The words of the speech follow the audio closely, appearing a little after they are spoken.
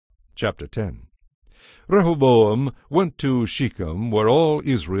Chapter 10. Rehoboam went to Shechem, where all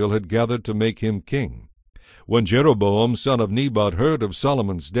Israel had gathered to make him king. When Jeroboam son of Nebat heard of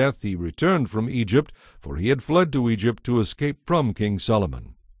Solomon's death, he returned from Egypt, for he had fled to Egypt to escape from King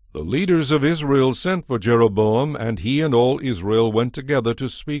Solomon. The leaders of Israel sent for Jeroboam, and he and all Israel went together to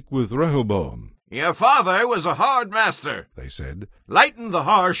speak with Rehoboam. "Your father was a hard master," they said. "Lighten the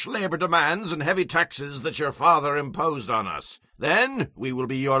harsh labor demands and heavy taxes that your father imposed on us. Then we will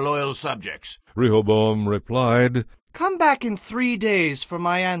be your loyal subjects." Rehoboam replied, "Come back in 3 days for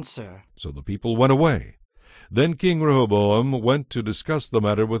my answer." So the people went away. Then King Rehoboam went to discuss the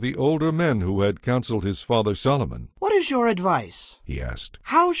matter with the older men who had counseled his father Solomon. "What is your advice?" he asked.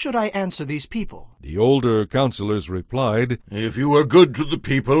 "How should I answer these people?" The older counselors replied, "If you are good to the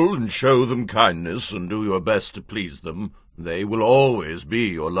people and show them kindness and do your best to please them, they will always be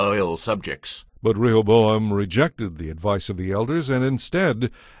your loyal subjects." But Rehoboam rejected the advice of the elders and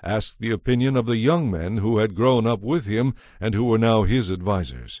instead asked the opinion of the young men who had grown up with him and who were now his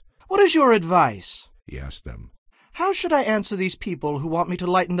advisers. "What is your advice?" he asked them. "How should I answer these people who want me to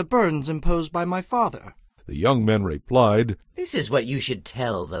lighten the burdens imposed by my father?" The young men replied, "This is what you should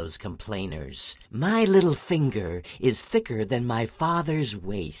tell those complainers. My little finger is thicker than my father's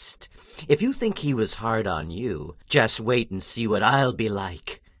waist. If you think he was hard on you, just wait and see what I'll be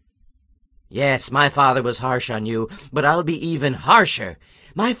like. Yes, my father was harsh on you, but I'll be even harsher.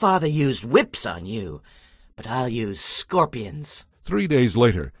 My father used whips on you, but I'll use scorpions." 3 days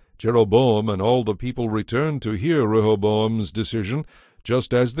later, Jeroboam and all the people returned to hear Rehoboam's decision,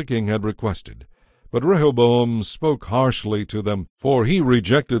 just as the king had requested. But Rehoboam spoke harshly to them, for he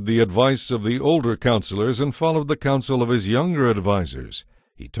rejected the advice of the older counselors and followed the counsel of his younger advisers.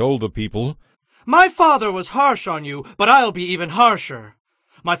 He told the people, "My father was harsh on you, but I'll be even harsher.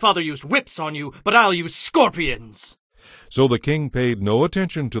 My father used whips on you, but I'll use scorpions." So the king paid no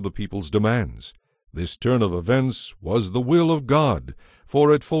attention to the people's demands. This turn of events was the will of God,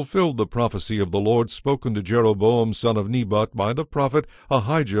 for it fulfilled the prophecy of the Lord spoken to Jeroboam son of Nebat by the prophet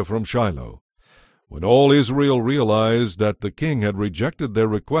Ahijah from Shiloh. When all Israel realized that the king had rejected their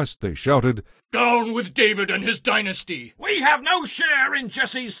request, they shouted, "Down with David and his dynasty! "We have no share in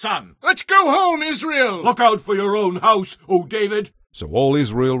Jesse's son." Let's go home, Israel!" "Look out for your own house, O David." So all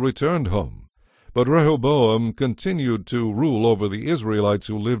Israel returned home. But Rehoboam continued to rule over the Israelites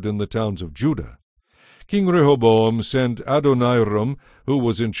who lived in the towns of Judah. King Rehoboam sent Adoniram, who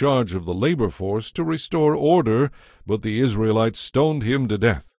was in charge of the labor force, to restore order, but the Israelites stoned him to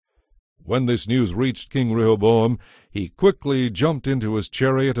death. When this news reached King Rehoboam, he quickly jumped into his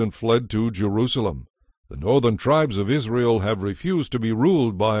chariot and fled to Jerusalem. The northern tribes of Israel have refused to be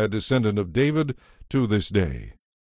ruled by a descendant of David to this day.